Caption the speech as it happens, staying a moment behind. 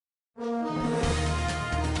Pretoria,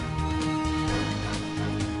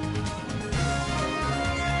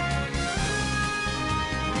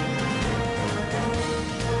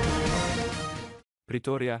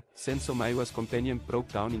 Senzo Meyiwa's companion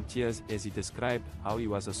broke down in tears as he described how he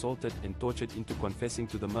was assaulted and tortured into confessing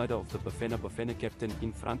to the murder of the Bafana captain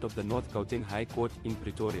in front of the North Gauteng High Court in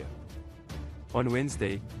Pretoria. On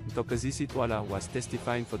Wednesday, Mthokozisi Twala was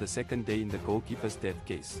testifying for the second day in the goalkeeper's death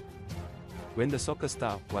case. When the soccer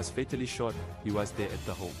star was fatally shot, he was there at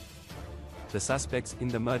the home. The suspects in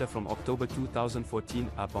the murder from October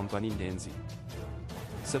 2014 are Bongani Ndenzi,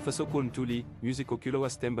 Sifisoko Ntuli, Musico Kulowa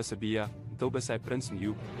Stemba Sabia, Ntobasai Prince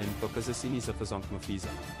Myu, and Mthokozisini Zifazonk Mafiza.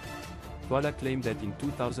 Twala claimed that in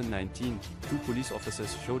 2019, 2 police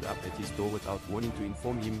officers showed up at his door without warning to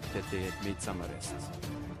inform him that they had made some arrests.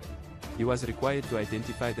 He was required to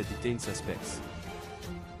identify the detained suspects.